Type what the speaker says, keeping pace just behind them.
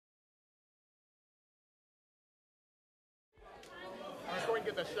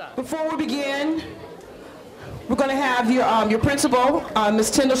Before we begin, we're going to have your principal,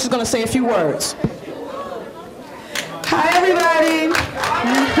 Ms. Tyndall. She's going to say a few words. Hi, everybody.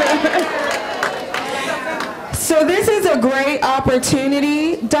 So this is a great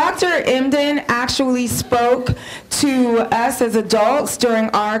opportunity. Dr. Emdin actually spoke to us as adults during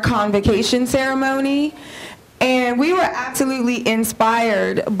our convocation ceremony, and we were absolutely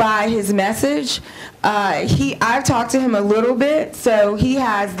inspired by his message. I've talked to him a little bit, so he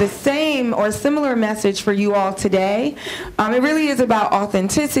has the same or similar message for you all today. It really is about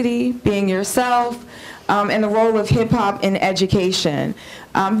authenticity, being yourself, and the role of hip-hop in education.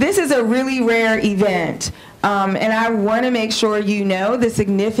 This is a really rare event. And I want to make sure you know the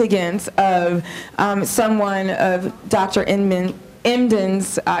significance of someone of Dr.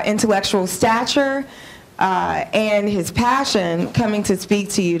 Emdin's intellectual stature and his passion coming to speak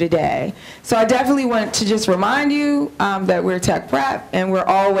to you today. So I definitely want to just remind you that we're Tech Prep, and we're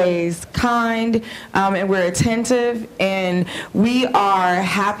always kind, and we're attentive, and we are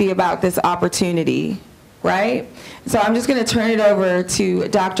happy about this opportunity. Right? So I'm just going to turn it over to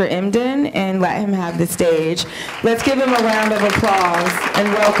Dr. Emdin and let him have the stage. Let's give him a round of applause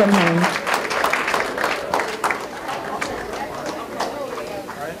and welcome him.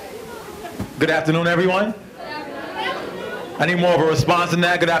 Good afternoon, everyone. I need more of a response than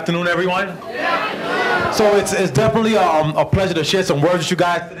that. Good afternoon, everyone. So it's definitely a pleasure to share some words with you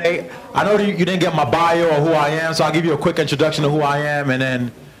guys today. I know you didn't get my bio or who I am, so I'll give you a quick introduction to who I am, and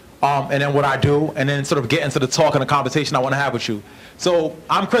then what I do, and then sort of get into the talk and the conversation I want to have with you. So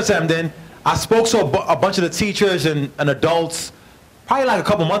I'm Chris Emdin. I spoke to a bunch of the teachers and adults probably like a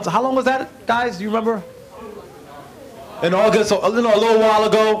couple months. How long was that, guys? Do you remember? In August, so a little while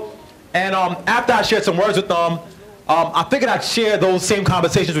ago. And after I shared some words with them, I figured I'd share those same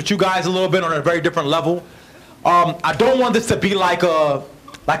conversations with you guys a little bit on a very different level. I don't want this to be like a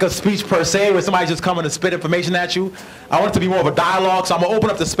speech per se, where somebody's just coming to spit information at you. I want it to be more of a dialogue, so I'm gonna open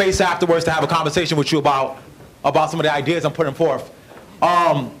up the space afterwards to have a conversation with you about some of the ideas I'm putting forth.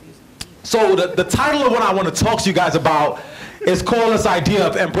 So the title of what I want to talk to you guys about is called this idea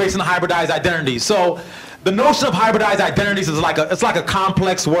of embracing hybridized identities. So the notion of hybridized identities is like a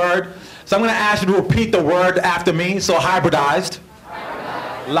complex word. So I'm gonna ask you to repeat the word after me. So hybridized.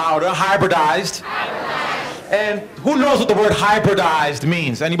 Louder, hybridized. And who knows what the word hybridized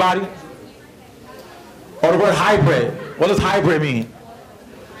means? Anybody? Or the word hybrid. What does hybrid mean?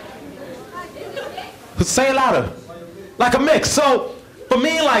 Say it louder. Like a mix. So for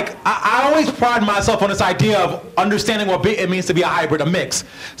me, like, I always pride myself on this idea of understanding what it means to be a hybrid, a mix.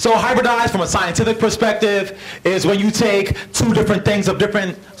 So hybridized from a scientific perspective is when you take two different things of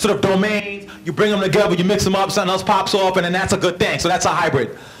different sort of domains, you bring them together, you mix them up, something else pops off, and then that's a good thing. So that's a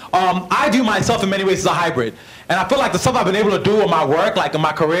hybrid. I view myself in many ways as a hybrid. And I feel like the stuff I've been able to do in my work, like in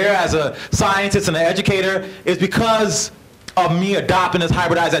my career as a scientist and an educator, is because of me adopting this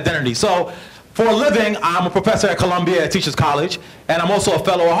hybridized identity. So for a living, I'm a professor at Columbia at Teachers College, and I'm also a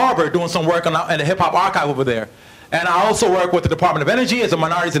fellow at Harvard doing some work in the hip hop archive over there. And I also work with the Department of Energy as a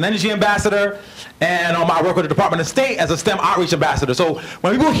Minorities and Energy Ambassador, and I work with the Department of State as a STEM Outreach Ambassador. So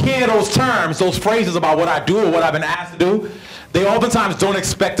when people hear those terms, those phrases about what I do or what I've been asked to do, they oftentimes don't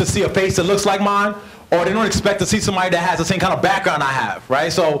expect to see a face that looks like mine, or they don't expect to see somebody that has the same kind of background I have,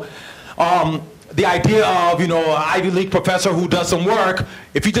 right? So the idea of, an Ivy League professor who does some work,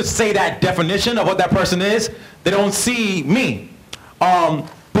 if you just say that definition of what that person is, they don't see me.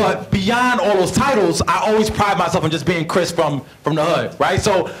 But beyond all those titles, I always pride myself on just being Chris from the hood, right?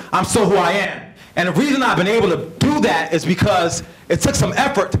 So I'm still who I am. And the reason I've been able to do that is because it took some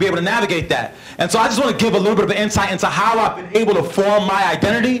effort to be able to navigate that. And so I just want to give a little bit of insight into how I've been able to form my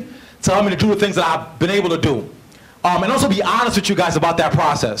identity to help me to do the things that I've been able to do. And also be honest with you guys about that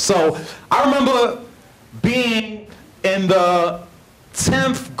process. So I remember being in the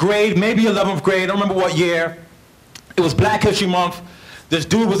 10th grade, maybe 11th grade, I don't remember what year. It was Black History Month. This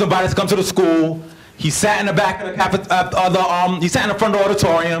dude was invited to come to the school. He sat in the back of the he sat in the front of the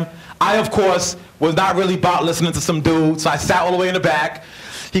auditorium. I, of course, was not really about listening to some dude, so I sat all the way in the back.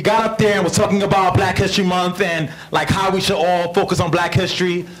 He got up there and was talking about Black History Month and like how we should all focus on Black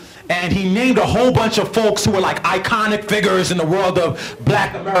history. And he named a whole bunch of folks who were like iconic figures in the world of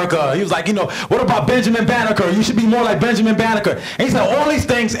Black America. He was like, what about Benjamin Banneker? You should be more like Benjamin Banneker. And he said all these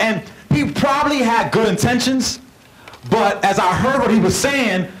things, and he probably had good intentions, but as I heard what he was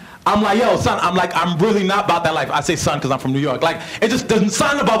saying, I'm like, yo, son, I'm really not about that life. I say son because I'm from New York. Like, it just doesn't,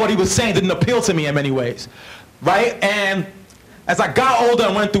 something about what he was saying didn't appeal to me in many ways, right? And as I got older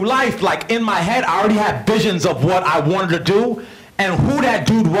and went through life, like in my head, I already had visions of what I wanted to do, and who that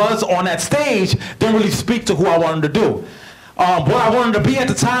dude was on that stage didn't really speak to who I wanted to do. What I wanted to be at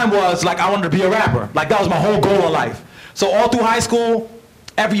the time was, like, I wanted to be a rapper. Like, that was my whole goal in life. So all through high school,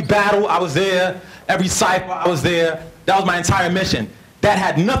 every battle, I was there. Every cypher, I was there. That was my entire mission. That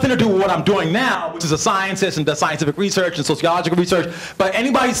had nothing to do with what I'm doing now, which is a scientist and does scientific research and sociological research. But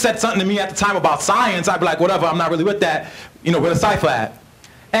anybody said something to me at the time about science, I'd be like, whatever, I'm not really with that. You know, where the cypher at?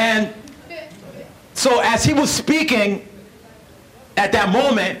 And so as he was speaking at that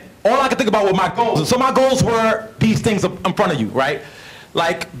moment, all I could think about were my goals. So my goals were these things in front of you, right?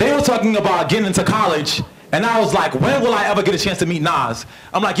 Like, they were talking about getting into college, and I was like, when will I ever get a chance to meet Nas?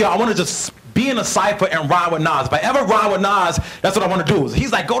 I'm like, yo, I want to just be in a cypher and rhyme with Nas. If I ever rhyme with Nas, that's what I want to do.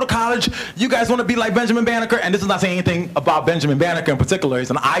 He's like, go to college. You guys want to be like Benjamin Banneker? And this is not saying anything about Benjamin Banneker in particular.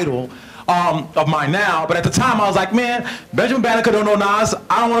 He's an idol of mine now. But at the time, I was like, man, Benjamin Banneker don't know Nas.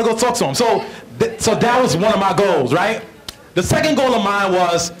 I don't want to go talk to him. So that was one of my goals, right? The second goal of mine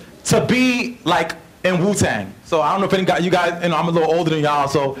was to be like in Wu-Tang. So I don't know if any guys, you guys, you know, I'm a little older than y'all,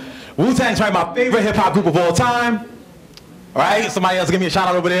 so Wu-Tang's probably my favorite hip hop group of all time. All right, somebody else give me a shout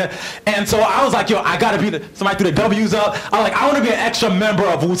out over there. And so I was like, yo, I gotta be somebody threw the W's up. I was like, I wanna be an extra member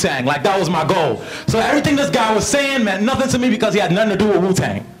of Wu-Tang. Like, that was my goal. So everything this guy was saying meant nothing to me because he had nothing to do with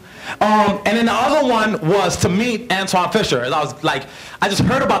Wu-Tang. And then the other one was to meet Antoine Fisher. And I was like, I just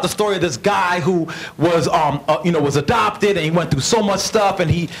heard about the story of this guy who was, you know, was adopted, and he went through so much stuff, and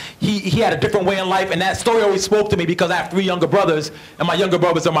he had a different way in life. And that story always spoke to me because I have 3 younger brothers, and my younger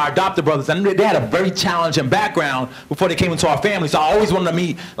brothers are my adopted brothers, and they had a very challenging background before they came into our family. So I always wanted to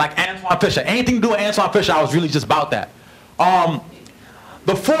meet like Antoine Fisher. Anything to do with Antoine Fisher, I was really just about that.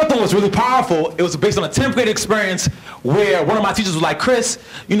 The fourth one was really powerful. It was based on a 10th grade experience where one of my teachers was like, Chris,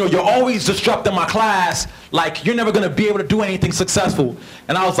 you know, you're always disrupting my class. Like, you're never going to be able to do anything successful.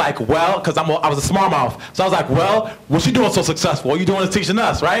 And I was like, well, because I was a smart mouth. So I was like, well, what's you doing so successful? All you doing is teaching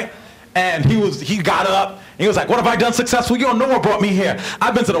us, right? And he got up, and he was like, what have I done successful? You don't know what brought me here.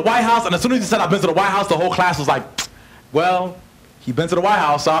 I've been to the White House, and as soon as he said I've been to the White House, the whole class was like, well, he's been to the White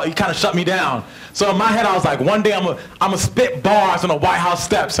House, so he kind of shut me down. So in my head, I was like, one day I'm gonna spit bars on the White House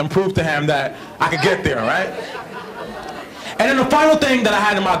steps and prove to him that I could get there, right? And then the final thing that I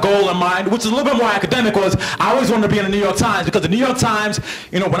had in my goal in mind, which is a little bit more academic, was I always wanted to be in the New York Times, because the New York Times,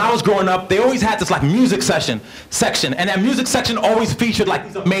 you know, when I was growing up, they always had this like music section, and that music section always featured like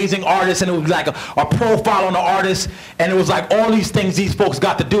these amazing artists, and it was like a profile on the artist, and it was like all these things these folks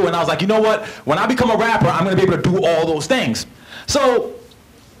got to do, and I was like, you know what? When I become a rapper, I'm gonna be able to do all those things. So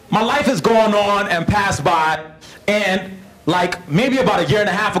my life has gone on and passed by, and like maybe about 1.5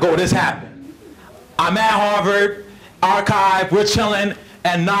 years ago this happened. I'm at Harvard, archive, we're chilling,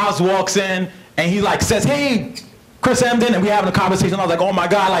 and Nas walks in, and he like says, hey, Chris Emdin, and we having a conversation. I was like, oh my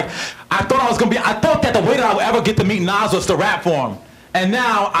God, like I thought that the way that I would ever get to meet Nas was to rap for him. And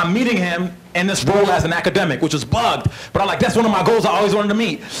now I'm meeting him in this role as an academic, which is bugged. But I'm like, that's one of my goals I always wanted to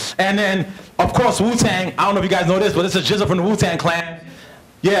meet. And then, of course, Wu-Tang, I don't know if you guys know this, but this is Jizza from the Wu-Tang Clan.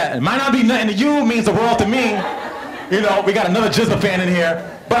 Yeah, it might not be nothing to you, means the world to me. You know, we got another Jizza fan in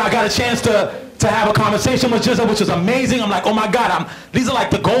here. But I got a chance to have a conversation with Jizza, which is amazing. I'm like, oh my God, these are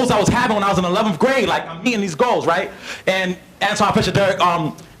like the goals I was having when I was in 11th grade. Like, I'm meeting these goals, right? And Antoine Fisher, Derek,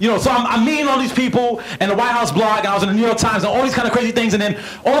 you know, so I'm meeting all these people, and the White House blog, and I was in the New York Times, and all these kind of crazy things, and then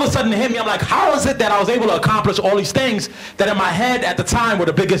all of a sudden it hit me, I'm like, how is it that I was able to accomplish all these things that in my head at the time were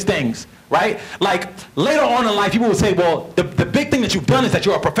the biggest things, right? Like, later on in life, people would say, well, the big thing that you've done is that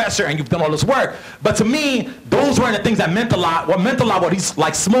you're a professor and you've done all this work. But to me, those weren't the things that meant a lot. What meant a lot were these,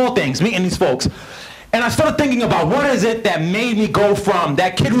 like, small things, meeting these folks. And I started thinking about what is it that made me go from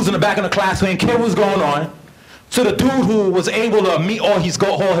that kid who's in the back of the class who didn't care what was going on, to the dude who was able to meet all his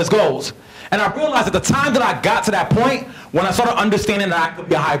goals. And I realized at the time that I got to that point, when I started understanding that I could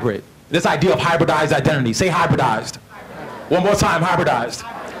be a hybrid. This idea of hybridized identity. Say hybridized. One more time, hybridized.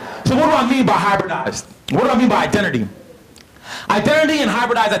 So what do I mean by hybridized? What do I mean by identity? Identity and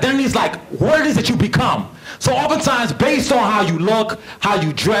hybridized identity is like what it is that you become. So oftentimes, based on how you look, how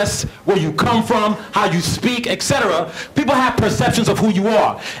you dress, where you come from, how you speak, etc., people have perceptions of who you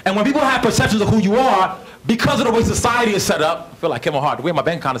are. And when people have perceptions of who you are, because of the way society is set up, I feel like Kevin Hart, the way my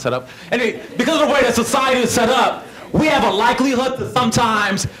bank account is set up, anyway, because of the way that society is set up, we have a likelihood to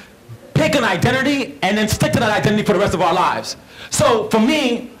sometimes pick an identity and then stick to that identity for the rest of our lives. So for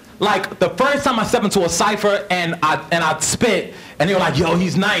me, like the first time I stepped into a cypher and I spit, and they were like, yo,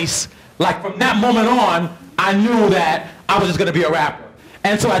 he's nice, like from that moment on, I knew that I was just gonna be a rapper.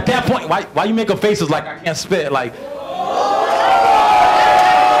 And so at that point, why you making faces like I can't spit? Like,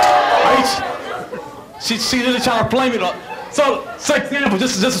 She really trying to play me. So for example,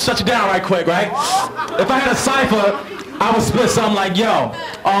 just to shut you down right quick, right? If I had a cipher, I would spit something like, yo,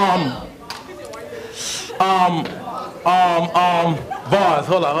 Bars.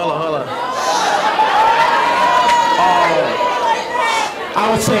 Hold on.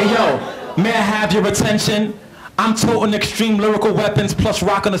 I would say, yo, may I have your attention? I'm toting extreme lyrical weapons, plus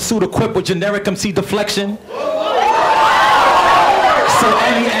rocking a suit equipped with generic MC deflection. So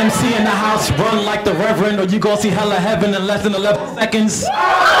any MC in the house run like the Reverend, or you gonna see hella heaven in less than 11 seconds. That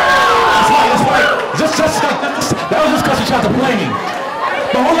was just because you tried to play me.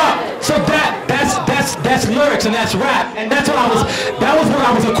 But hold up. So that's lyrics and that's rap, and that was what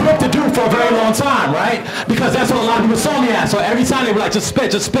I was equipped to do for a very long time, right? Because that's what a lot of people saw me as. So every time they were like, just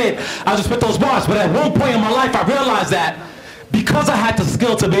spit, I just spit those bars. But at one point in my life, I realized that because I had the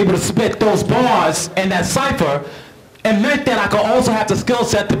skill to be able to spit those bars in that cipher, it meant that I could also have the skill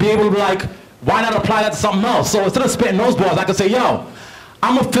set to be able to be like, why not apply that to something else? So instead of spitting those bars, I could say, yo,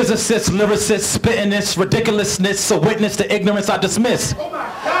 I'm a physicist, lyricist, spitting this ridiculousness, a witness to ignorance I dismiss.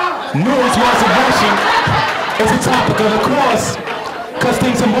 Newton's laws of motion is a topic of the course, because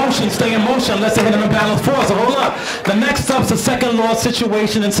things in motion stay in motion unless they're hit an imbalanced force. So hold up. The next step's the second law of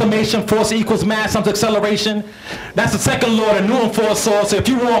situation and summation. Force equals mass times acceleration. That's the second law that Newton foresaw. So if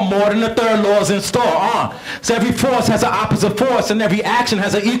you want more, then the third law is in store. So every force has an opposite force, and every action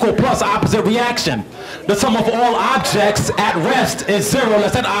has an equal plus opposite reaction. The sum of all objects at rest is zero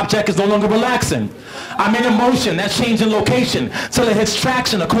unless that object is no longer relaxing. I'm in motion, that's change in location, till it hits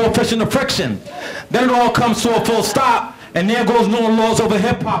traction, a coefficient of friction. Then it all comes to a full stop, and there goes Newton laws over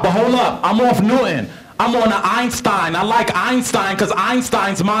hip-hop. But hold up, I'm off Newton. I'm on an Einstein. I like Einstein because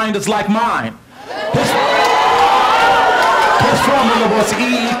Einstein's mind is like mine. His formula was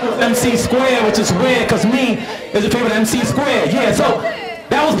E equals MC squared, which is weird because me is your favorite MC squared. Yeah, so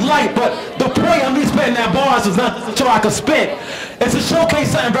that was light, but the point of me spitting that bars is not to show I could spit. It's to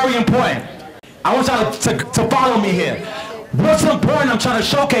showcase something very important. I want y'all to follow me here. What's important I'm trying to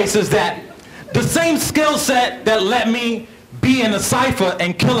showcase is that the same skill set that let me be in a cipher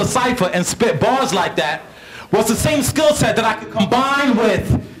and kill a cipher and spit bars like that was the same skill set that I could combine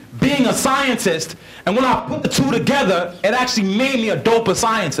with being a scientist. And when I put the two together, it actually made me a doper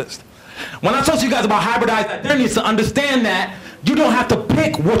scientist. When I talk to you guys about hybridized identity, it's to understand that you don't have to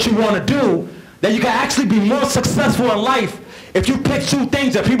pick what you want to do, that you can actually be more successful in life if you pick two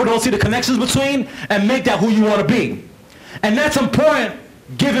things that people don't see the connections between and make that who you want to be. And that's important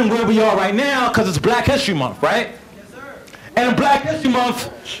given where we are right now, because it's Black History Month, right? Yes, sir. And in Black History Month,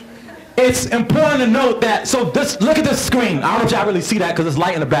 it's important to note that, so look at this screen. I don't know if y'all really see that because it's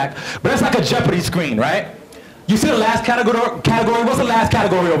light in the back, but that's like a Jeopardy screen, right? You see the last category? What's the last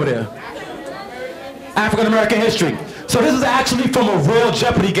category over there? African American history. So this is actually from a real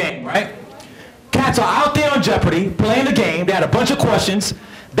Jeopardy game, right? Cats are out there on Jeopardy playing the game. They had a bunch of questions.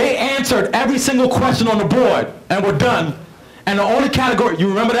 They answered every single question on the board and were done. And the only category, you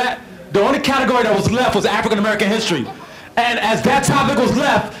remember that? The only category that was left was African American history. And as that topic was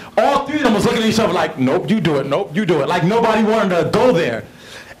left, all three of them was looking at each other like, nope, you do it, nope, you do it. Like nobody wanted to go there.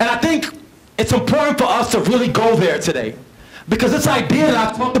 And I think it's important for us to really go there today. Because this idea that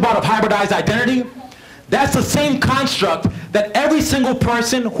I've talked about of hybridized identity, that's the same construct that every single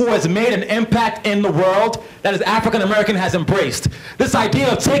person who has made an impact in the world that is African American has embraced. This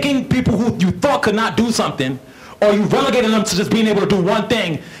idea of taking people who you thought could not do something, or you relegated them to just being able to do one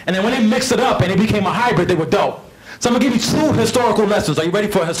thing, and then when they mixed it up and it became a hybrid, they were dope. So I'm gonna give you two historical lessons. Are you ready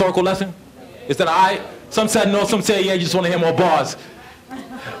for a historical lesson? Is that all right? Some said no, some said yeah, you just want to hear more bars.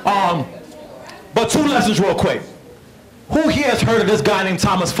 But two lessons real quick. Who here has heard of this guy named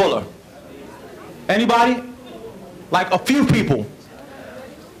Thomas Fuller? Anybody? Like a few people.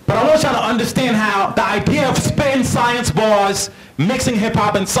 But I want y'all to understand how the idea of spitting science bars, mixing hip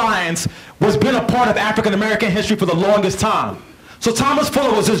hop and science, was been a part of African American history for the longest time. So Thomas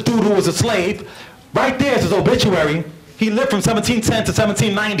Fuller was this dude who was a slave. Right there is his obituary. He lived from 1710 to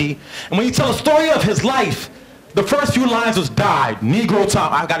 1790. And when you tell the story of his life, the first few lines was died, Negro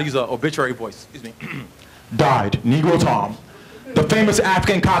Tom. I gotta use an obituary voice, excuse me. Died, Negro Tom. The famous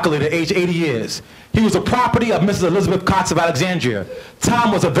African calculator, aged 80 years. He was the property of Mrs. Elizabeth Cox of Alexandria.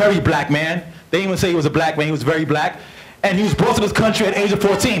 Tom was a very black man. They didn't even say he was a black man, he was very black. And he was brought to this country at the age of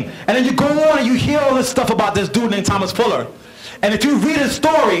 14. And then you go on and you hear all this stuff about this dude named Thomas Fuller. And if you read his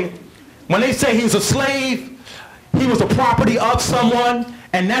story, when they say he was a slave, he was the property of someone,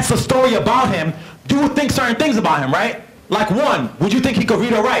 and that's the story about him, you would think certain things about him, right? Like one, would you think he could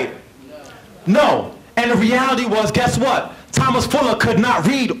read or write? No. And the reality was, guess what? Thomas Fuller could not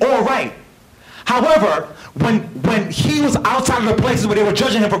read or write. However, when he was outside of the places where they were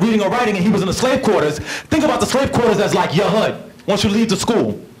judging him for reading or writing and he was in the slave quarters, think about the slave quarters as like your hood once you leave the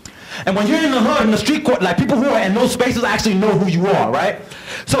school. And when you're in the hood, in the street court, like people who are in those spaces actually know who you are, right?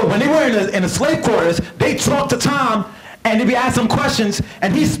 So when they were in the slave quarters, they talk to Tom and they be asking him questions,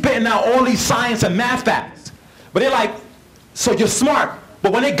 and he's spitting out all these science and math facts. But they're like, so you're smart.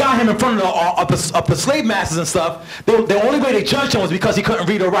 But when they got him in front of the slave masters and stuff, the only way they judged him was because he couldn't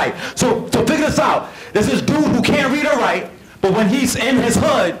read or write. So figure this out. There's this dude who can't read or write, but when he's in his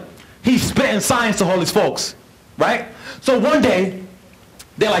hood, he's spitting science to all these folks, right? So one day,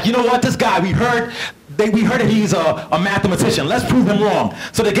 they're like, you know what, this guy, we heard that he's a mathematician. Let's prove him wrong.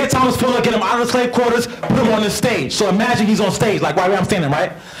 So they get Thomas Fuller, get him out of the slave quarters, put him on the stage. So imagine he's on stage, like right where I'm standing,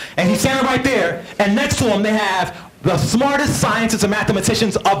 right? And he's standing right there, and next to him they have the smartest scientists and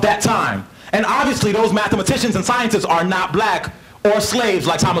mathematicians of that time. And obviously those mathematicians and scientists are not black or slaves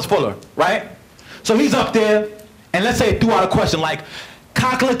like Thomas Fuller, right? So he's up there, and let's say threw out a question like,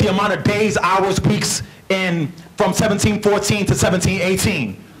 calculate the amount of days, hours, weeks from 1714 to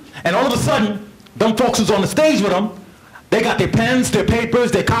 1718. And all of a sudden, them folks who's on the stage with them, they got their pens, their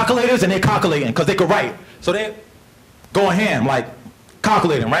papers, their calculators, and they're calculating because they could write. So they're going ham, like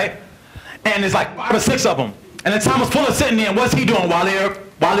calculating, right? And there's like 5 or 6 of them. And then Thomas Fuller sitting there, and what's he doing while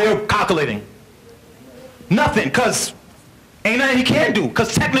they're calculating? Nothing, because ain't nothing he can do,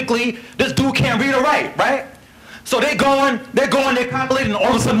 because technically this dude can't read or write, right? So they're calculating, and all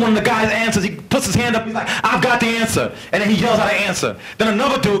of a sudden one of the guys answers, he puts his hand up, he's like, I've got the answer. And then he yells out the answer. Then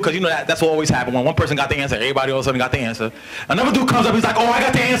another dude, because you know that's what always happens, when one person got the answer, everybody all of a sudden got the answer. Another dude comes up, he's like, oh, I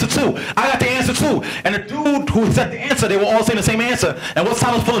got the answer too. I got the answer too. And the dude who said the answer, they were all saying the same answer. And what's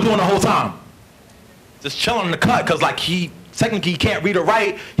Thomas Fuller doing the whole time? Just chilling in the cut, because like technically he can't read or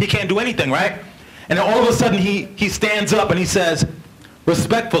write, he can't do anything, right? And then all of a sudden he stands up and he says,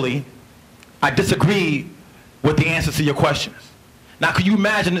 respectfully, I disagree with the answers to your questions. Now can you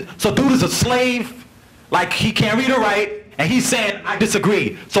imagine, so dude is a slave, like he can't read or write, and he's saying, I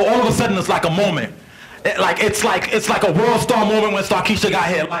disagree. So all of a sudden it's like a moment. It's like a world star moment when Starkeisha got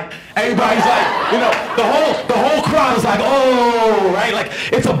hit. Like everybody's like, you know, the whole crowd is like, oh, right? Like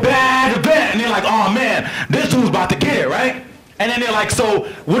it's a bad event, and they're like, oh man, this dude's about to get it, right? And then they're like, so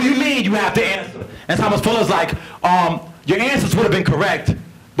what do you mean you have to answer? And Thomas Fuller's like, your answers would have been correct,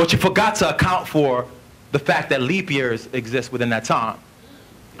 but you forgot to account for the fact that leap years exist within that time,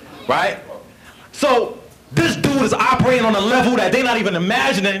 right? So this dude is operating on a level that they're not even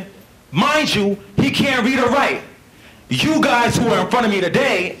imagining. Mind you, he can't read or write. You guys who are in front of me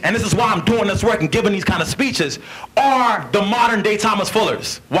today, and this is why I'm doing this work and giving these kind of speeches, are the modern day Thomas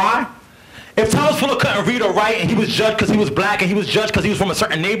Fullers. Why? If Thomas Fuller couldn't read or write and he was judged because he was black and he was judged because he was from a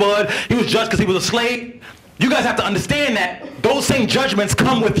certain neighborhood, he was judged because he was a slave, you guys have to understand that those same judgments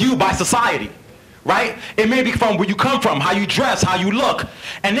come with you by society, right? It may be from where you come from, how you dress, how you look,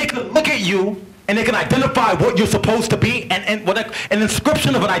 and they can look at you and they can identify what you're supposed to be and an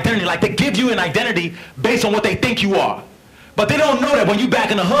inscription of an identity. Like they give you an identity based on what they think you are. But they don't know that when you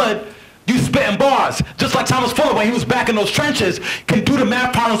back in the hood, you spitting bars. Just like Thomas Fuller, when he was back in those trenches, can do the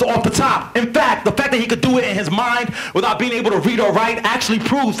math problems off the top. In fact, the fact that he could do it in his mind without being able to read or write actually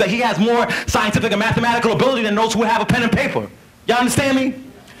proves that he has more scientific and mathematical ability than those who have a pen and paper. Y'all understand me?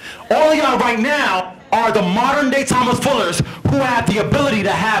 All of y'all right now are the modern day Thomas Fullers who have the ability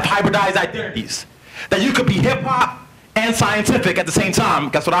to have hybridized identities. That you could be hip hop and scientific at the same time.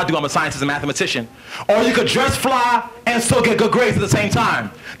 That's what I do, I'm a scientist and mathematician. Or you could dress fly and still get good grades at the same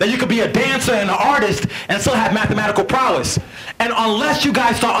time. That you could be a dancer and an artist and still have mathematical prowess. And unless you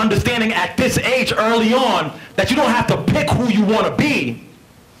guys start understanding at this age early on that you don't have to pick who you want to be,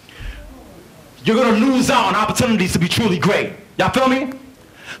 you're going to lose out on opportunities to be truly great. Y'all feel me?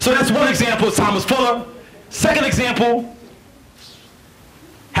 So that's one example of Thomas Fuller. Second example,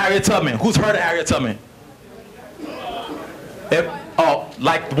 Harriet Tubman. Who's heard of Harriet Tubman?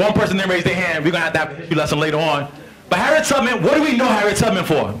 Like one person didn't raise their hand. We're going to have a history lesson later on. But Harriet Tubman, what do we know Harriet Tubman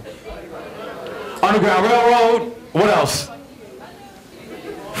for? Underground Railroad. What else?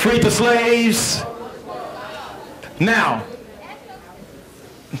 Freed the slaves. Now,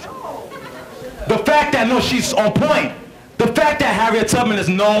 the fact that, no, she's on point. The fact that Harriet Tubman is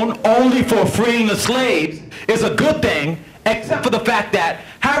known only for freeing the slaves is a good thing, except for the fact that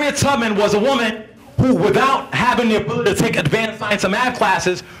Harriet Tubman was a woman who, without having the ability to take advanced science and math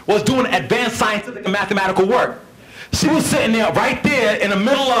classes, was doing advanced scientific and mathematical work. She was sitting there right there in the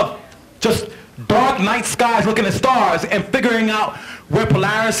middle of just dark night skies looking at stars and figuring out where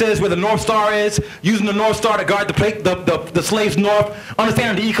Polaris is, where the North Star is, using the North Star to guard the slaves north,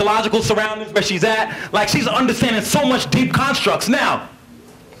 understanding the ecological surroundings where she's at. Like, she's understanding so much deep constructs. Now,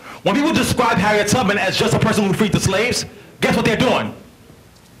 when people describe Harriet Tubman as just a person who freed the slaves, guess what they're doing?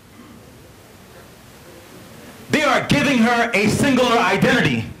 They are giving her a singular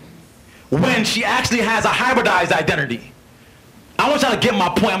identity. when she actually has a hybridized identity. I want y'all to get my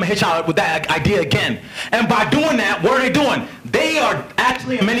point. I'm gonna hit y'all with that idea again. And by doing that, what are they doing? They are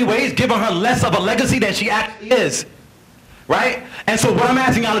actually in many ways giving her less of a legacy than she actually is. Right? And so what I'm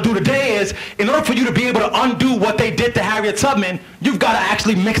asking y'all to do today is, in order for you to be able to undo what they did to Harriet Tubman, you've got to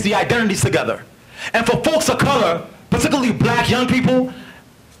actually mix the identities together. And for folks of color, particularly black young people,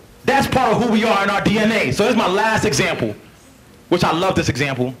 that's part of who we are in our DNA. So here's my last example, which I love this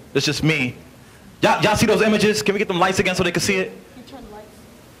example. It's just me. Y'all see those images? Can we get them lights again so they can see it?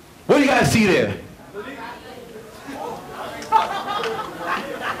 What do you guys see there?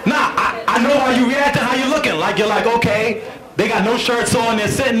 Nah, I know how you reacting, how you looking. Like you're like, okay, they got no shirts on, they're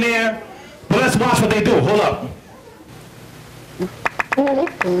sitting there. But let's watch what they do. Hold up.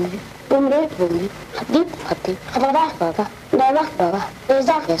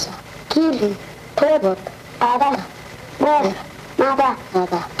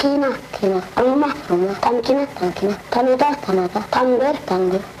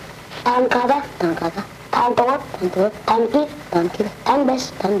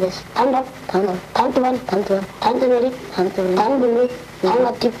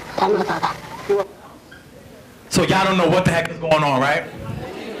 So y'all don't know what the heck is going on, right?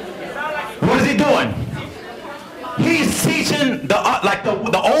 What is he doing? He's teaching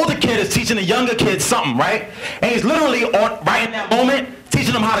the older kid is teaching the younger kid something, right? And he's literally right in that moment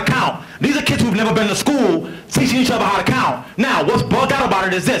teaching them how to count. These are kids who've never been to school teaching each other how to count. Now, what's bugged out about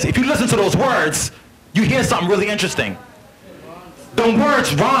it is this: if you listen to those words, you hear something really interesting. The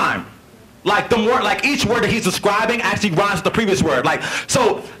words rhyme. Like each word that he's describing actually rhymes with the previous word.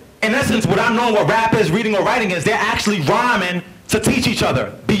 So in essence, what I'm knowing what rap is, reading or writing is, they're actually rhyming to teach each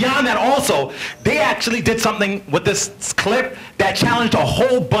other. Beyond that also, they actually did something with this clip that challenged a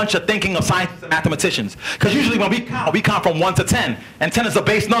whole bunch of thinking of scientists and mathematicians. Because usually when we count from 1 to 10, and 10 is a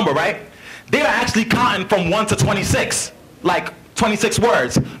base number, right? They are actually counting from 1 to 26, like 26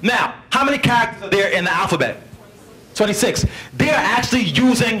 words. Now, how many characters are there in the alphabet? 26. They are actually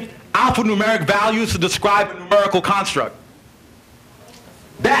using alphanumeric values to describe a numerical construct.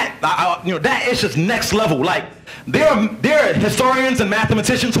 That is just next level. Like, there are historians and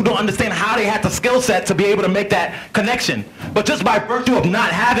mathematicians who don't understand how they had the skill set to be able to make that connection. But just by virtue of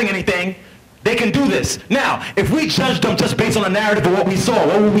not having anything, they can do this. Now, if we judge them just based on the narrative of what we saw,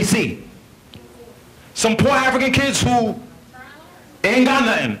 what would we see? Some poor African kids who ain't got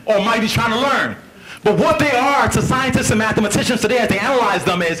nothing or might be trying to learn. But what they are to scientists and mathematicians today as they analyze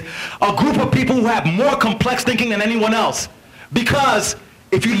them is a group of people who have more complex thinking than anyone else. Because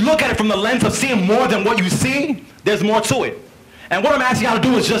if you look at it from the lens of seeing more than what you see, there's more to it. And what I'm asking y'all to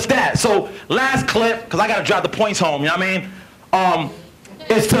do is just that. So last clip, because I got to drive the points home, you know what I mean?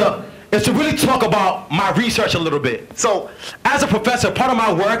 Is to really talk about my research a little bit. So as a professor, part of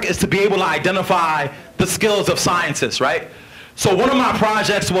my work is to be able to identify the skills of scientists, right? So one of my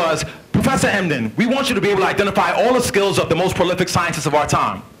projects was, Professor Emdin, we want you to be able to identify all the skills of the most prolific scientists of our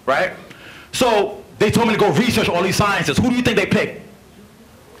time, right? So they told me to go research all these scientists. Who do you think they picked?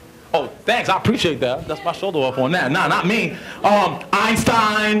 Oh, thanks, I appreciate that. That's my shoulder off on that. Nah, not me.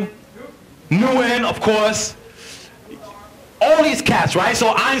 Einstein, Newton, of course. All these cats, right?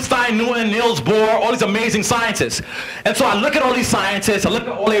 So Einstein, Newton, Niels Bohr, all these amazing scientists. And so I look at all these scientists, I look at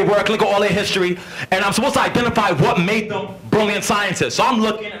all their work, look at all their history, and I'm supposed to identify what made them brilliant scientists. So I'm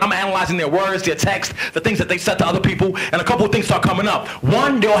looking, I'm analyzing their words, their text, the things that they said to other people, and a couple of things start coming up.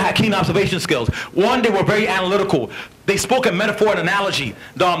 One, they all had keen observation skills. One, they were very analytical. They spoke in metaphor and analogy.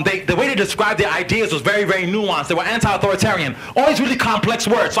 The way they described their ideas was very, very nuanced. They were anti-authoritarian. All these really complex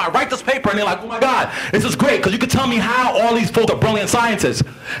words. So I write this paper and they're like, oh my God, this is great, because you could tell me how all these folks are brilliant scientists.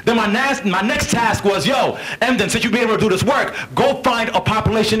 Then my next task was, yo, Emdin, since you've been able to do this work, go find a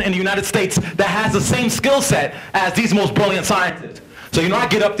population in the United States that has the same skill set as these most brilliant scientists. So I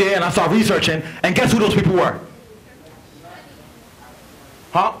get up there and I start researching, and guess who those people were?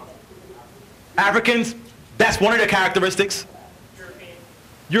 Huh? Africans. That's one of the characteristics.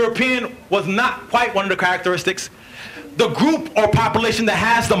 European was not quite one of the characteristics. The group or population that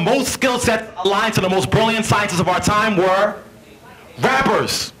has the most skill sets aligned to the most brilliant scientists of our time were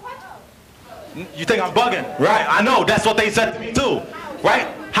rappers. You think I'm bugging? Right, I know, that's what they said to me too. Right?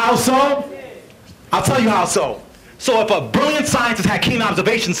 How so? I'll tell you how so. So if a brilliant scientist had keen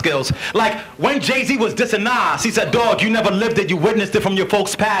observation skills, like when Jay-Z was dissing Nas, he said, dog, you never lived it, you witnessed it from your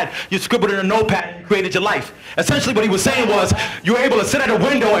folks' pad, you scribbled it in a notepad and you created your life. Essentially what he was saying was, you were able to sit at a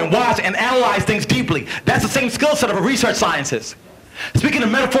window and watch and analyze things deeply. That's the same skill set of a research scientist. Speaking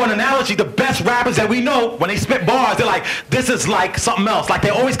of metaphor and analogy, the best rappers that we know, when they spit bars, they're like, this is like something else. Like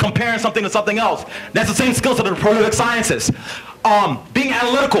they're always comparing something to something else. That's the same skill set of the prolific scientists. Being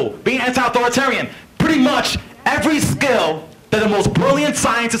analytical, being anti-authoritarian, pretty much every skill that the most brilliant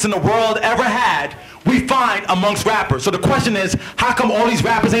scientists in the world ever had, we find amongst rappers. So the question is, how come all these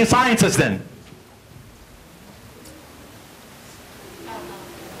rappers ain't scientists then?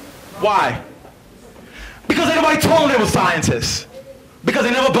 Why? Because ain't nobody told them they were scientists. Because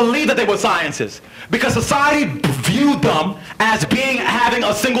they never believed that they were scientists. Because society viewed them as having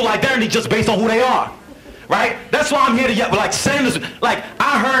a single identity just based on who they are. Right? That's why I'm here to like saying this. Like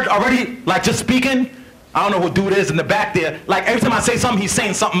I heard already, like just speaking, I don't know who dude is in the back there. Like every time I say something, he's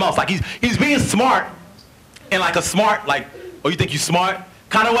saying something else. Like he's being smart in like a smart, like, oh, you think you smart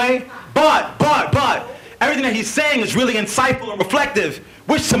kind of way? But everything that he's saying is really insightful and reflective,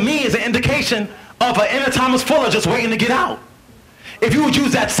 which to me is an indication of an inner Thomas Fuller just waiting to get out. If you would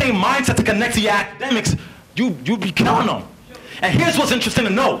use that same mindset to connect to your academics, you'd be killing them. And here's what's interesting to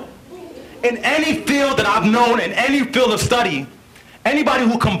note. In any field that I've known, in any field of study, anybody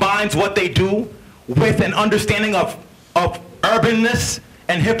who combines what they do with an understanding of urbanness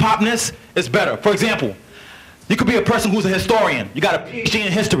and hip-hopness is better. For example, you could be a person who's a historian. You got a PhD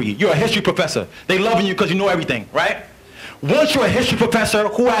in history. You're a history professor. They loving you because you know everything, right? Once you're a history professor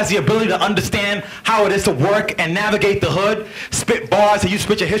who has the ability to understand how it is to work and navigate the hood, spit bars, and you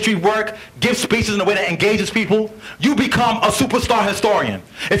spit your history work, give speeches in a way that engages people, you become a superstar historian.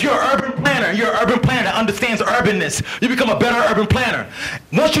 If you're an urban planner, you're an urban planner that understands urbanness, you become a better urban planner.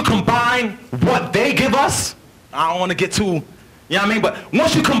 Once you combine what they give us, I don't want to get too, you know what I mean, but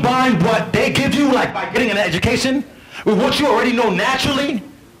once you combine what they give you, like by getting an education, with what you already know naturally,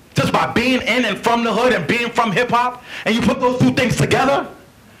 just by being in and from the hood and being from hip-hop, and you put those two things together,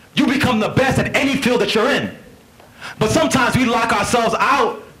 you become the best at any field that you're in. But sometimes we lock ourselves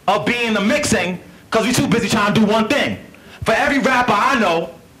out of being the mixing because we're too busy trying to do one thing. For every rapper I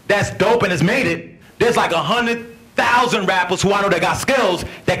know that's dope and has made it, there's like 100,000 rappers who I know that got skills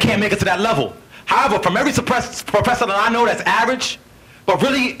that can't make it to that level. However, from every professor that I know that's average, but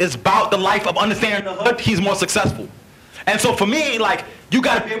really is about the life of understanding the hood, he's more successful. And so for me, like, you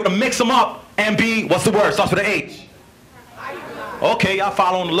got to be able to mix them up and be, what's the word? Starts with an H. Okay, y'all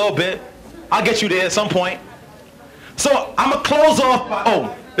following a little bit. I'll get you there at some point. So I'm going to close off by,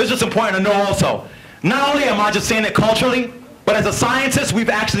 oh, this is just important to know also. Not only am I just saying it culturally, but as a scientist, we've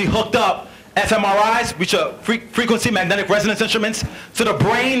actually hooked up fMRIs, which are frequency magnetic resonance instruments, to the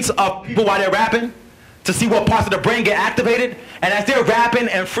brains of people while they're rapping, to see what parts of the brain get activated. And as they're rapping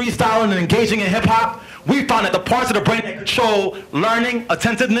and freestyling and engaging in hip-hop, we found that the parts of the brain that control learning,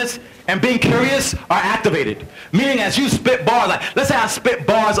 attentiveness, and being curious are activated. Meaning as you spit bars, like let's say I spit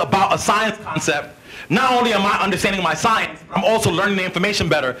bars about a science concept, not only am I understanding my science, I'm also learning the information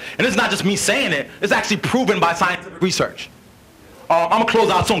better. And it's not just me saying it, it's actually proven by scientific research. I'm gonna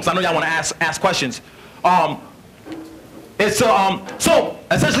close out soon because I know y'all wanna ask questions. So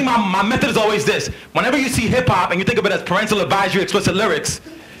essentially my method is always this. Whenever you see hip hop and you think of it as parental advisory explicit lyrics,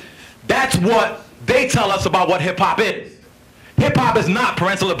 that's what they tell us about what hip hop is. Hip hop is not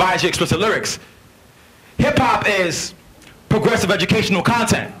parental advisory explicit lyrics. Hip hop is progressive educational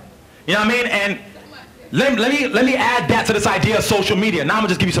content. You know what I mean? And let me add that to this idea of social media. Now I'm gonna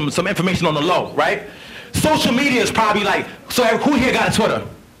just give you some information on the low, right? Social media is probably like, so who here got a Twitter?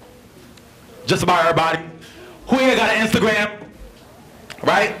 Just about everybody. Who here got an Instagram?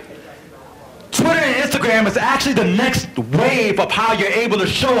 Right? Twitter and Instagram is actually the next wave of how you're able to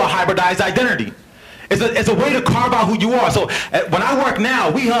show a hybridized identity. It's a way to carve out who you are. So when I work now,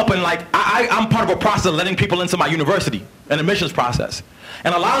 we help in like, I'm part of a process of letting people into my university, an admissions process.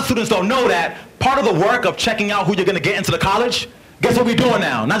 And a lot of students don't know that part of the work of checking out who you're gonna get into the college, guess what we're doing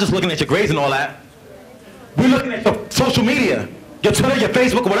now? Not just looking at your grades and all that. We're looking at your social media, your Twitter, your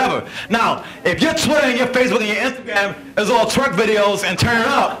Facebook, or whatever. Now, if your Twitter and your Facebook and your Instagram is all twerk videos and turn it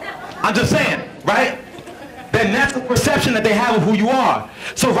up, I'm just saying, right? Then that's the perception that they have of who you are.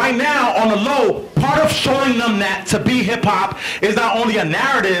 So right now, on the low, part of showing them that to be hip-hop is not only a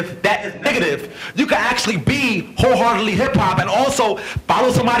narrative that is negative, you can actually be wholeheartedly hip-hop and also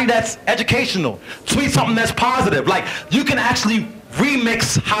follow somebody that's educational, tweet something that's positive. Like, you can actually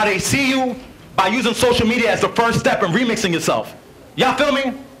remix how they see you by using social media as the first step in remixing yourself. Y'all feel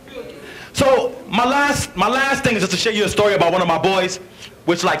me? So my last thing is just to share you a story about one of my boys,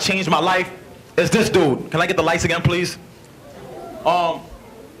 which like changed my life. It's this dude. Can I get the lights again, please? Oh,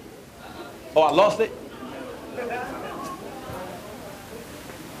 I lost it?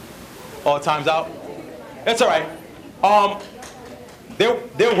 Oh, time's out? It's all right.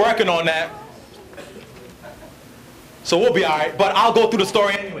 They're working on that. So we'll be all right, but I'll go through the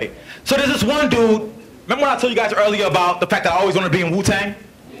story anyway. So there's this one dude, remember when I told you guys earlier about the fact that I always wanted to be in Wu-Tang?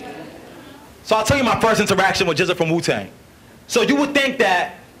 So I'll tell you my first interaction with GZA from Wu-Tang. So you would think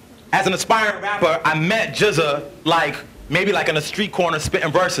that as an aspiring rapper, I met GZA like, maybe like in a street corner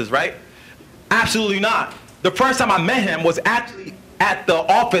spitting verses, right? Absolutely not. The first time I met him was actually at the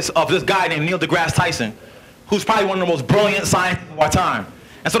office of this guy named Neil deGrasse Tyson, who's probably one of the most brilliant scientists of our time.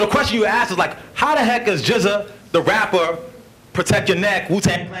 And so the question you asked is like, how the heck is GZA, the rapper, Protect Your Neck,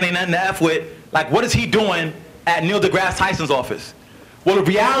 Wu-Tang Clan ain't nothing to F with, like what is he doing at Neil deGrasse Tyson's office? Well, the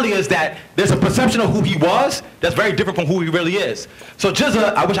reality is that there's a perception of who he was that's very different from who he really is. So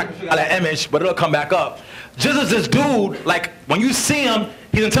GZA, I wish I could figure out that image, but it'll come back up. GZA's this dude, like when you see him,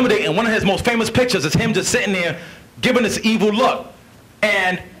 he's intimidating. One of his most famous pictures is him just sitting there giving this evil look.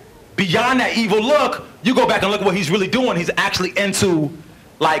 And beyond that evil look, you go back and look at what he's really doing. He's actually into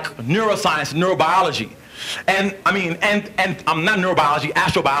like neuroscience, neurobiology. And I mean, and I'm not neurobiology,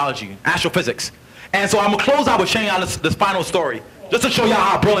 astrobiology, astrophysics. And so I'm gonna close out with showing y'all this final story, just to show y'all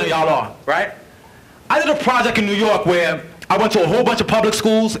how brilliant y'all are, right? I did a project in New York where I went to a whole bunch of public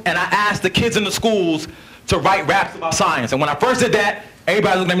schools and I asked the kids in the schools to write raps about science. And when I first did that,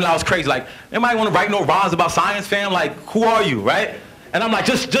 everybody looked at me like I was crazy. Like, anybody want to write no rhymes about science, fam? Like, who are you, right? And I'm like,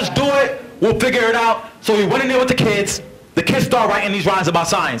 just do it. We'll figure it out. So we went in there with the kids. The kids started writing these rhymes about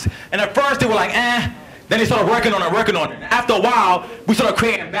science. And at first they were like, eh. Then they started working on it. After a while, we started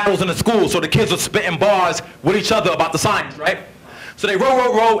creating battles in the school. So the kids were spitting bars with each other about the science, right? So they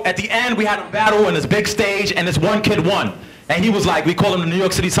wrote. At the end, we had a battle in this big stage, and this one kid won. And he was like, we call him the New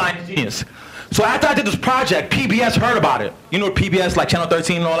York City Science Genius. So after I did this project, PBS heard about it. You know PBS, like Channel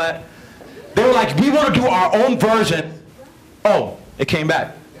 13 and all that? They were like, we want to do our own version. Oh, it came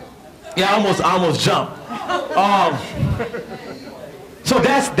back. Yeah, I almost jumped. So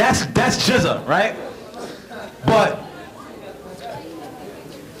that's GZA, right? But,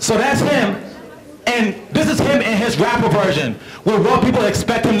 so that's him, and this is him in his rapper version, with what people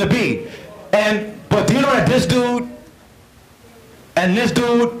expect him to be. But do you know that this dude and this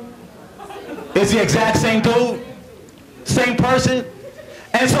dude is the exact same dude? Same person?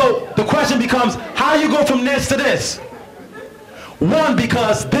 And so the question becomes, how do you go from this to this? One,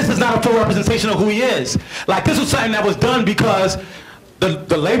 because this is not a full representation of who he is. Like, this was something that was done because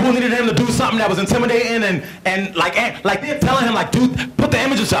the label needed him to do something that was intimidating, and like they're telling him, like, dude, put the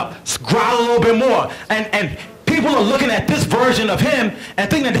images up, growl a little bit more. And people are looking at this version of him and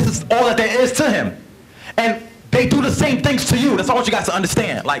thinking that this is all that there is to him. And they do the same things to you. That's all I want you guys to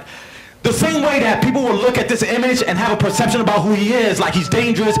understand. Like, the same way that people will look at this image and have a perception about who he is, like he's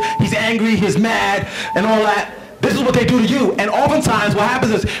dangerous, he's angry, he's mad, and all that, this is what they do to you. And oftentimes what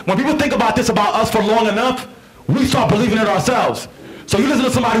happens is, when people think about this about us for long enough, we start believing it ourselves. So you listen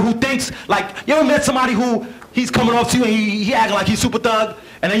to somebody who thinks, like, you ever met somebody who he's coming off to you and he acting like he's super thug,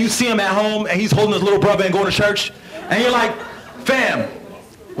 and then you see him at home and he's holding his little brother and going to church, and you're like, fam,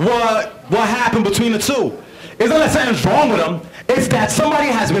 what happened between the two? It's not that something's wrong with him, it's that somebody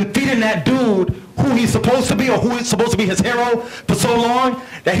has been feeding that dude who he's supposed to be, or who is supposed to be his hero for so long,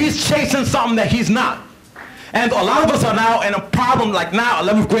 that he's chasing something that he's not. And a lot of us are now in a problem, like now,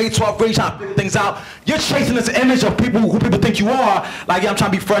 11th grade, 12th grade, trying to figure things out. You're chasing this image of people who people think you are, like, yeah, I'm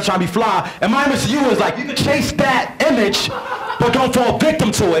trying to be fresh, trying to be fly. And my image to you is like, you can chase that image, but don't fall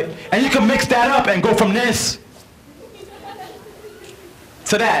victim to it. And you can mix that up and go from this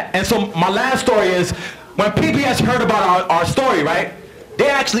to that. And so my last story is, when PBS heard about our story, right, they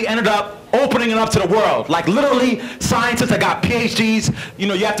actually ended up opening it up to the world. Like, literally, scientists that got PhDs, you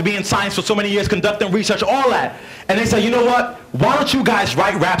know, you have to be in science for so many years, conducting research, all that. And they said, you know what, why don't you guys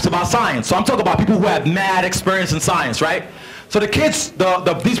write raps about science? So I'm talking about people who have mad experience in science, right? So the kids,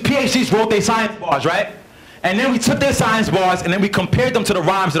 these PhDs wrote their science bars, right? And then we took their science bars and then we compared them to the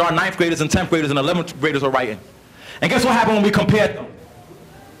rhymes that our 9th graders and 10th graders and 11th graders were writing. And guess what happened when we compared them?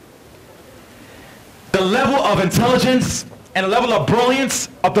 The level of intelligence and the level of brilliance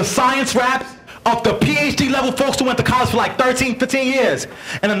of the science raps of the PhD level folks who went to college for like 13, 15 years,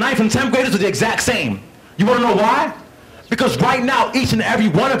 and the 9th and 10th graders were the exact same. You want to know why? Because right now, each and every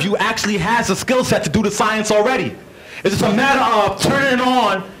one of you actually has a skill set to do the science already. It's just a matter of turning it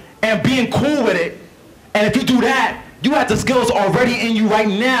on and being cool with it. And if you do that, you have the skills already in you right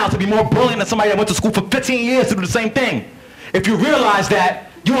now to be more brilliant than somebody that went to school for 15 years to do the same thing. If you realize that,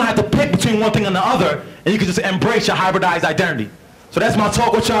 you don't have to pick between one thing and the other, and you can just embrace your hybridized identity. So that's my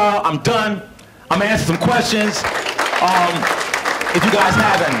talk with y'all. I'm done. I'm gonna answer some questions, if you guys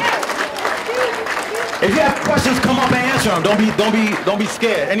have any. If you have questions, come up and answer them. Don't be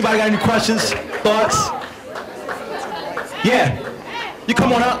scared. Anybody got any questions, thoughts? Yeah, you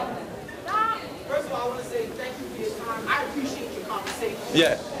come on up. First of all, I want to say thank you for your time.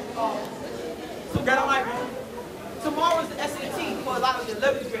 Yeah. So tomorrow's the SAT for a lot of the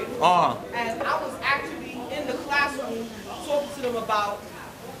 11th graders. And I was actually in the classroom talking to them about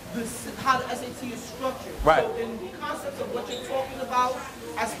how the SAT is structured. Right. So in the concepts of what you're talking about,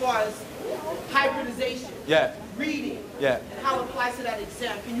 as far as hybridization, reading, and how it applies to that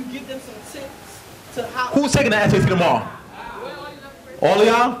exam, can you give them some tips to how... Who's taking the SAT tomorrow? All of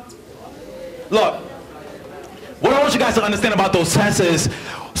y'all? Look, what I want you guys to understand about those tests is,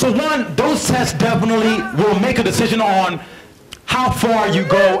 so one, those tests definitely will make a decision on how far you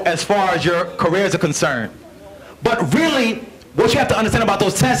go as far as your careers are concerned. But really, what you have to understand about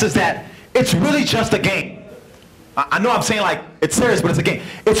those tests is that it's really just a game. I know I'm saying like it's serious, but it's a game.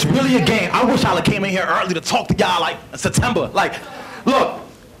 It's really a game. I wish I came in here early to talk to y'all like in September. Like, look,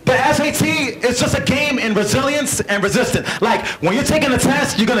 the SAT is just a game in resilience and resistance. Like, when you're taking a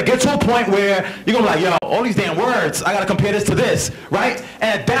test, you're gonna get to a point where you're gonna be like, yo, all these damn words, I gotta compare this to this, right?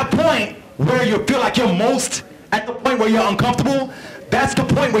 And at that point, where you feel like you're most at the point where you're uncomfortable, that's the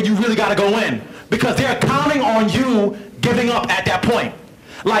point where you really gotta go in. Because they're counting on you giving up at that point.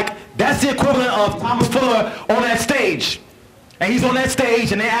 Like, that's the equivalent of Thomas Fuller on that stage. And he's on that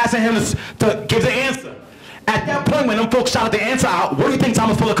stage and they're asking him to give the answer. At that point, when them folks shouted the answer out, what do you think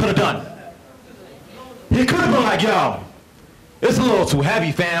Thomas Fuller could have done? He could have been like, yo, it's a little too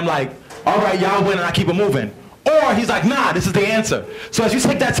heavy, fam. Like, all right, y'all win and I keep it moving. Or he's like, nah, this is the answer. So as you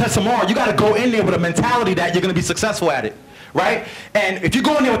take that test tomorrow, you got to go in there with a mentality that you're going to be successful at it, right? And if you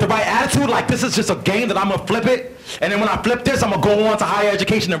go in there with the right attitude, like this is just a game that I'm going to flip it, and then when I flip this, I'm going to go on to higher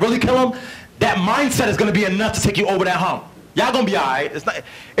education and really kill them, that mindset is going to be enough to take you over that hump. Y'all going to be all right. It's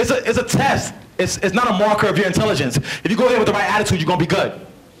a test. It's not a marker of your intelligence. If you go there with the right attitude, you're going to be good.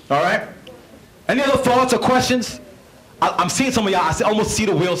 All right? Any other thoughts or questions? I'm seeing some of y'all. I almost see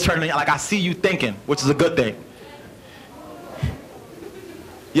the wheels turning. Like, I see you thinking, which is a good thing.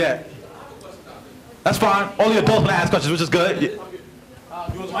 Yeah. That's fine. Only adults can ask questions, which is good. You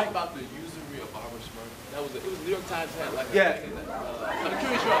was right about the usury of Barbara Smurf. It was New York Times had like I'm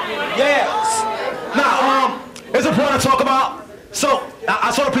curious your opinion. Yeah. Nah, it's important to talk about. So,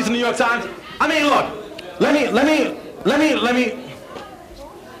 I saw the piece in the New York Times. I mean, look,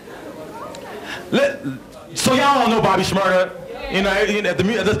 so y'all all know Bobby Shmurda, you know,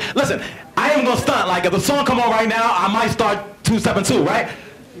 listen, I ain't gonna stunt, like if the song come on right now, I might start 272, right?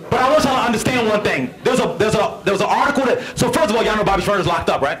 But I want y'all to understand one thing. There was an article that, so first of all, y'all know Bobby Shmurda's locked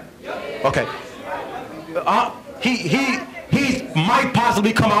up, right? Okay. He might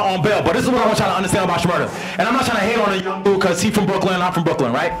possibly come out on bail, but this is what I want y'all to understand about Shmurda. And I'm not trying to hate on a young dude because he's from Brooklyn and I'm from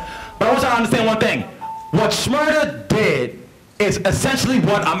Brooklyn, right? But I want y'all to understand one thing. What Shmurda did is essentially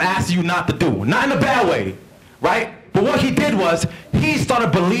what I'm asking you not to do. Not in a bad way, right? But what he did was, he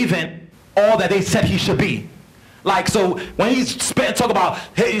started believing all that they said he should be. Like, so when he's spitting, talk about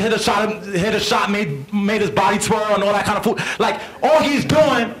hit a shot, made his body twirl and all that kind of food. Like, all he's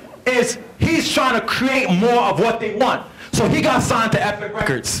doing is he's trying to create more of what they want. So he got signed to Epic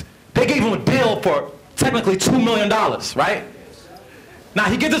Records. They gave him a deal for technically $2 million, right? Now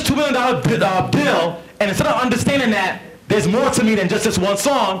he gets this $2 million deal, and instead of understanding that there's more to me than just this one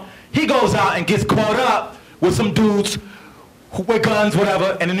song, he goes out and gets caught up with some dudes with guns,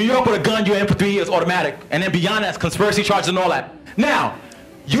 whatever, and in New York with a gun, you're in for 3 years automatic. And then beyond that, conspiracy charges and all that. Now,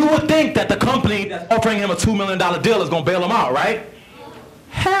 you would think that the company that's offering him a $2 million deal is gonna bail him out, right?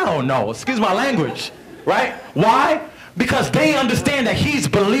 Hell no, excuse my language, right? Why? Because they understand that he's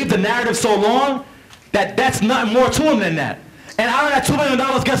believed the narrative so long that that's nothing more to him than that. And out of that $2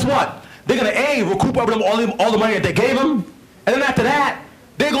 million, guess what? They're gonna A, recoup all the money that they gave him, and then after that,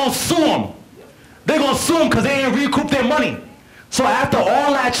 they're gonna sue him. They're gonna sue him because they ain't recouped their money. So after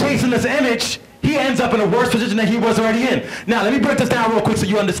all that chasing this image, he ends up in a worse position than he was already in. Now, let me break this down real quick so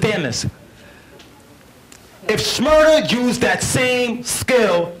you understand this. If Shmurda used that same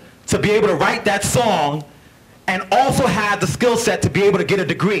skill to be able to write that song and also had the skill set to be able to get a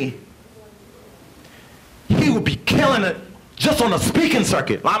degree, he would be killing it just on the speaking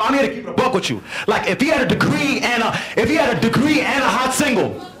circuit. I'm here to keep it a buck with you. Like, if he had a degree and a hot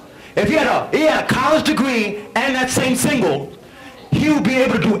single, if he had a college degree and that same single, he would be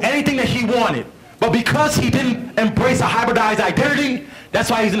able to do anything that he wanted. But because he didn't embrace a hybridized identity,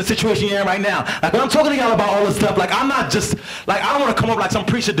 that's why he's in the situation you're in right now. Like, when I'm talking to y'all about all this stuff, like, I'm not just, like, I don't want to come up like some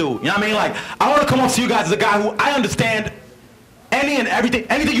preacher dude, you know what I mean? Like, I want to come up to you guys as a guy who I understand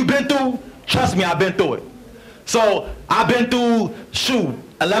anything you've been through, trust me, I've been through it. So, I've been through,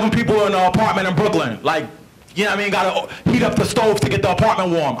 11 people in an apartment in Brooklyn. Like, you know what I mean? Gotta heat up the stove to get the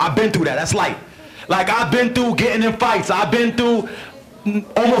apartment warm. I've been through that, that's light. Like, I've been through getting in fights. I've been through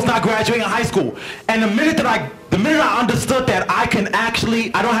almost not graduating high school. And the minute that I the minute I understood that I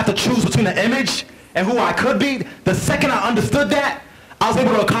don't have to choose between the image and who I could be, the second I understood that, I was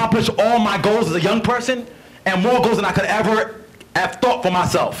able to accomplish all my goals as a young person and more goals than I could ever have thought for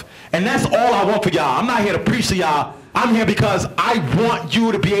myself. And that's all I want for y'all. I'm not here to preach to y'all. I'm here because I want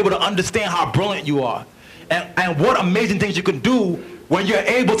you to be able to understand how brilliant you are and what amazing things you can do when you're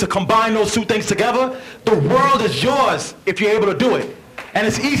able to combine those two things together. The world is yours if you're able to do it. And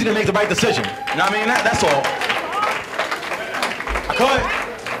it's easy to make the right decision. You know what I mean? That's all.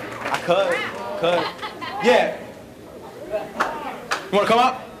 I could. Yeah. You want to come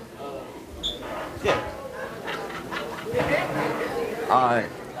up? Yeah. All right.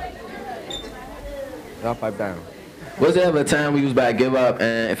 Y'all pipe down. Was there ever a time we was about to give up,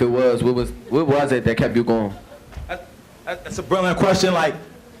 and if it was, what was it that kept you going? That's a brilliant question. Like,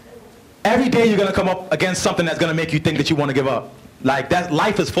 every day you're gonna come up against something that's gonna make you think that you want to give up. Like, that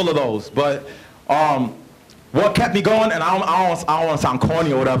life is full of those. But what kept me going, and I don't want to sound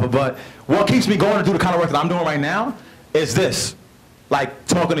corny or whatever, but what keeps me going to do the kind of work that I'm doing right now is this, like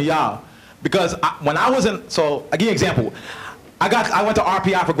talking to y'all. Because when I was in, so I'll give you an example. I went to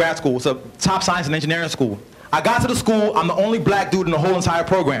RPI for grad school. It's a top science and engineering school. I got to the school, I'm the only black dude in the whole entire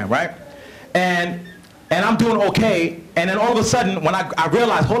program, right? And I'm doing okay, and then all of a sudden, when I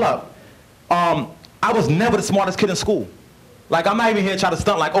realized, hold up, I was never the smartest kid in school. Like, I'm not even here to try to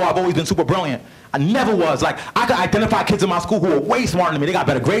stunt like, oh, I've always been super brilliant. I never was. Like, I could identify kids in my school who were way smarter than me. They got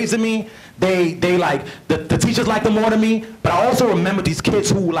better grades than me. They like, the teachers liked them more than me. But I also remember these kids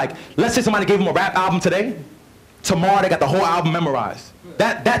who, like, let's say somebody gave them a rap album today. Tomorrow, they got the whole album memorized.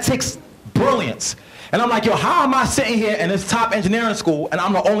 That takes brilliance. And I'm like, yo, how am I sitting here in this top engineering school, and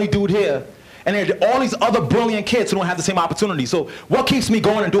I'm the only dude here? And there are all these other brilliant kids who don't have the same opportunity. So what keeps me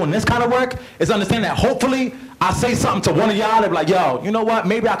going and doing this kind of work is understanding that hopefully I say something to one of y'all and be like, yo, you know what?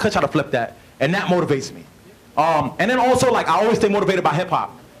 Maybe I could try to flip that. And that motivates me. And then also, like, I always stay motivated by hip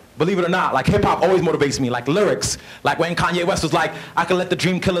hop. Believe it or not, like, hip hop always motivates me. Like lyrics, like when Kanye West was like, I could let the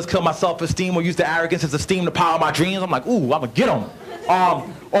dream killers kill my self-esteem or use the arrogance as esteem to power my dreams. I'm like, ooh, I'm gonna get them.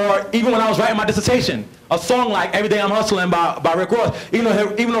 Or even when I was writing my dissertation, a song like Every Day I'm Hustling by Rick Ross. Even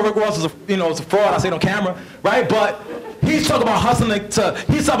though Rick Ross is a fraud, I say it on camera, right? But he's talking about hustling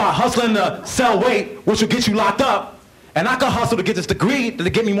to sell weight, which will get you locked up. And I can hustle to get this degree to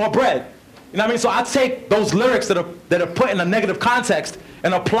get me more bread. You know what I mean? So I take those lyrics that are put in a negative context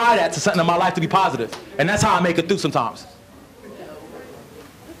and apply that to something in my life to be positive. And that's how I make it through sometimes.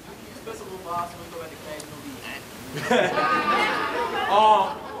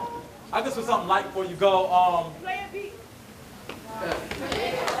 I guess for something light before you go.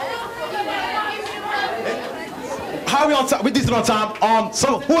 How are we on time? We decent on time.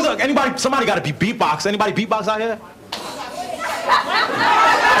 Somebody got to be beatbox. Anybody beatbox out here?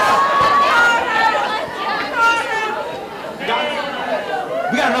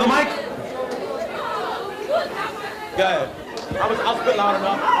 We got another mic? Go ahead. I'll spit loud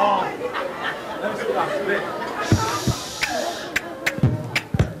enough. Let me see what I spit.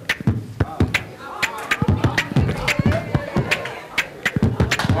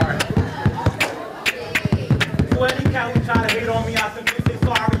 Any cat who try to hate on me, I simply say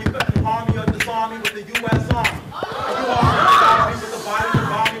sorry. You couldn't harm me or disarm me with the U.S. Army. You already sorry with the body of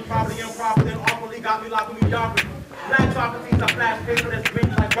army, probably improper, then awkwardly got me locked in mediocrity. Black Socrates, I flash paper that's green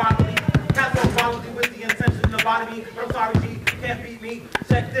like broccoli. Cats so probably with the intention to body me. I'm sorry, G, you can't beat me.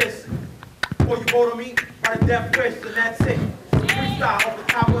 Check this. Before you vote on me, write a death wish, and that's it. Freestyle off the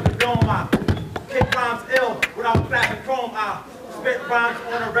top of the dome, I kick rhymes ill without flapping chrome, I spit rhymes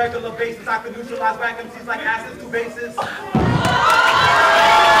on a regular basis. I can neutralize whack MCs like acids to bases.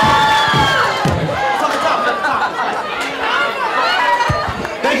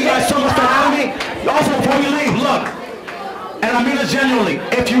 Thank you guys so much for having me. Also, before you leave, look, and I mean it genuinely,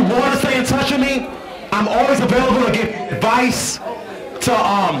 if you want to stay in touch with me, I'm always available to give advice, to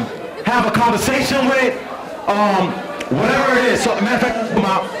have a conversation with, whatever it is. So, matter of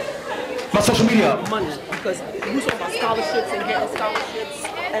fact, my social media. Money, because you talk about scholarships and getting scholarships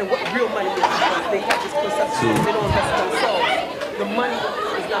and what real money is. They have this perception they don't invest in themselves. The money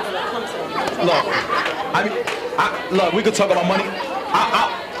is not going to come to them. Look, look, we could talk about money.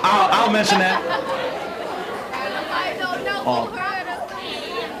 I'll mention that.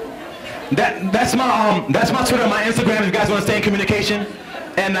 That's my Twitter and my Instagram if you guys want to stay in communication.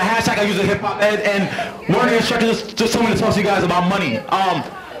 And the hashtag I use is hip hop ed. And one of the instructors just told me to talk to you guys about money.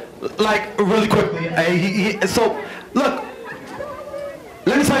 Like, really quickly. So, look,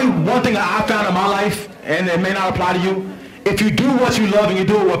 let me tell you one thing that I found in my life, and it may not apply to you. If you do what you love and you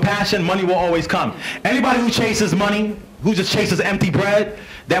do it with passion, money will always come. Anybody who chases money who just chases empty bread,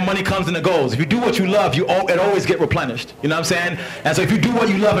 that money comes and it goes. If you do what you love, it always get replenished. You know what I'm saying? And so if you do what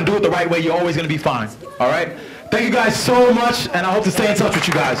you love and do it the right way, you're always going to be fine. All right? Thank you guys so much, and I hope to stay in touch with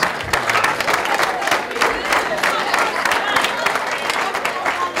you guys.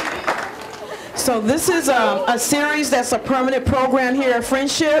 So this is a series that's a permanent program here at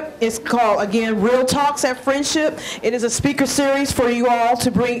Friendship. It's called, again, Real Talks at Friendship. It is a speaker series for you all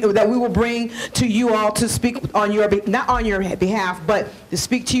to bring, that we will bring to you all to speak on your, not on your behalf, but to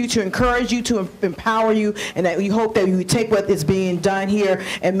speak to you, to encourage you, to empower you, and that we hope that you take what is being done here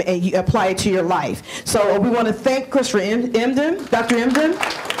and you apply it to your life. So we want to thank Christopher Emdin, Dr. Emdin.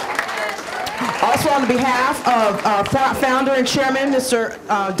 Also on behalf of founder and chairman, Mr.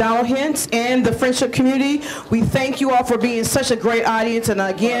 Donald Hintz, and the Friendship community, we thank you all for being such a great audience. And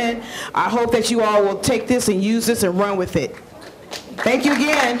again, I hope that you all will take this and use this and run with it. Thank you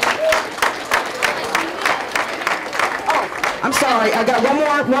again. Oh, I'm sorry, I got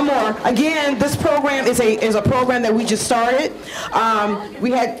one more. Again, this program is a program that we just started.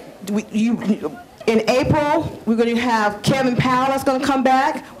 In April, we're going to have Kevin Powell that's going to come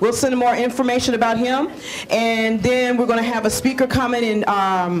back. We'll send more information about him. And then we're going to have a speaker coming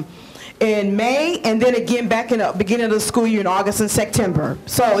in May, and then again back in the beginning of the school year in August and September.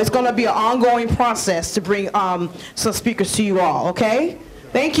 So it's going to be an ongoing process to bring some speakers to you all, okay?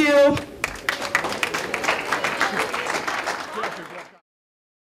 Thank you.